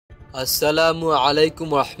আসসালামু আলাইকুম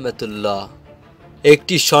রহমতুল্লাহ।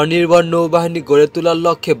 একটি স্বনির্ভর নৌবাহিনী গড়ে তোলার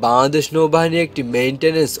লক্ষ্যে বাংলাদেশ নৌবাহিনী একটি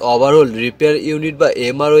মেইনটেন্যান্স, ওভারহল, রিপেয়ার ইউনিট বা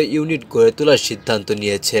এমআরও ইউনিট গড়ে তোলার সিদ্ধান্ত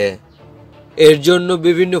নিয়েছে। এর জন্য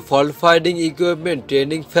বিভিন্ন fault finding equipment,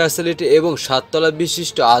 training facility এবং 7 তলা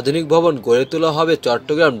বিশিষ্ট আধুনিক ভবন গড়ে তোলা হবে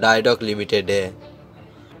চট্টগ্রাম ড্রাই ডক লিমিটেডে।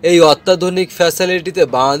 এই অত্যাধুনিক ফ্যাসিলিটিতে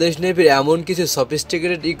বাংলাদেশ নেভির এমন কিছু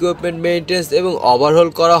সফিস্টিকেটেড ইকুইপমেন্ট মেইনটেন্স এবং ওভারহল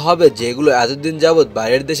করা হবে যেগুলো এতদিন যাবৎ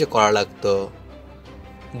বাইরের দেশে করা লাগতো।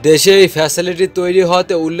 দেশে এই ফ্যাসিলিটি তৈরি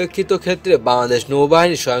হওয়াতে উল্লেখিত ক্ষেত্রে বাংলাদেশ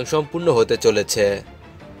নৌবাহিনী স্বয়ংসম্পূর্ণ হতে চলেছে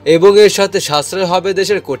এবং এর সাথে সাশ্রয় হবে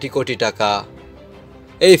দেশের কোটি কোটি টাকা।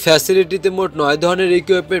 এই ফ্যাসিলিটিতে মোট 9 ধরনের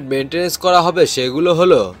ইকুইপমেন্ট মেইনটেন্স করা হবে। সেগুলো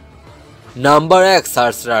হলো: number 1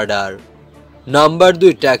 search radar, number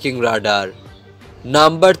 2 tracking radar,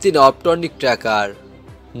 number 3 অপটনিক tracker,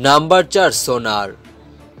 number 4 সোনার,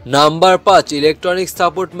 নাম্বার 5 ইলেকট্রনিক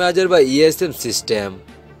সাপোর্ট মেজার বা ESM system,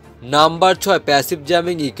 number 6 passive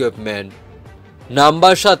jamming equipment,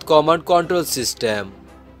 number 7 command control system,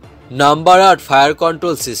 number 8 fire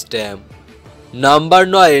control system, number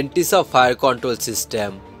 9 anti sub fire control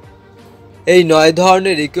system. এই 9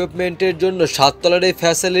 ধরনের ইকুইপমেন্টের জন্য 7 তলার এই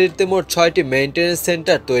ফ্যাসিলিটিতে মোট 6টি maintenance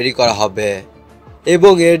centre তৈরি করা হবে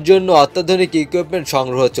এবং এর জন্য অত্যাধুনিক ইকুইপমেন্ট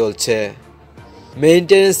সংগ্রহ চলছে।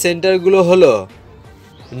 মেইনটেন্যান্স সেন্টারগুলো হলো: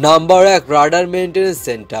 number 1 radar maintenance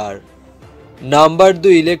centre, number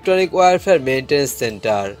 2 electronic warfare maintenance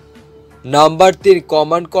centre, number 3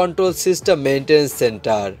 command control system maintenance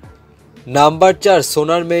centre, number 4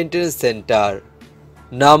 সোনার maintenance centre,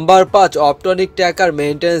 number 5 অপটনিক tracker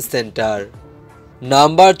maintenance centre,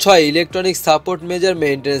 number 6 electronic support measure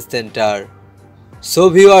maintenance centre. So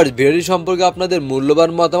viewers, ভিডিওটি সম্পর্কে আপনাদের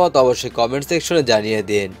মূল্যবান মতামত অবশ্যই comment সেকশনে জানিয়ে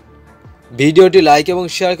দিন। ভিডিওটি লাইক এবং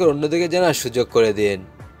শেয়ার করে অন্যদিকে জানার সুযোগ করে দিন।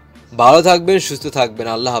 ভালো থাকবেন, সুস্থ থাকবেন।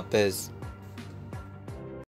 আল্লাহ হাফেজ।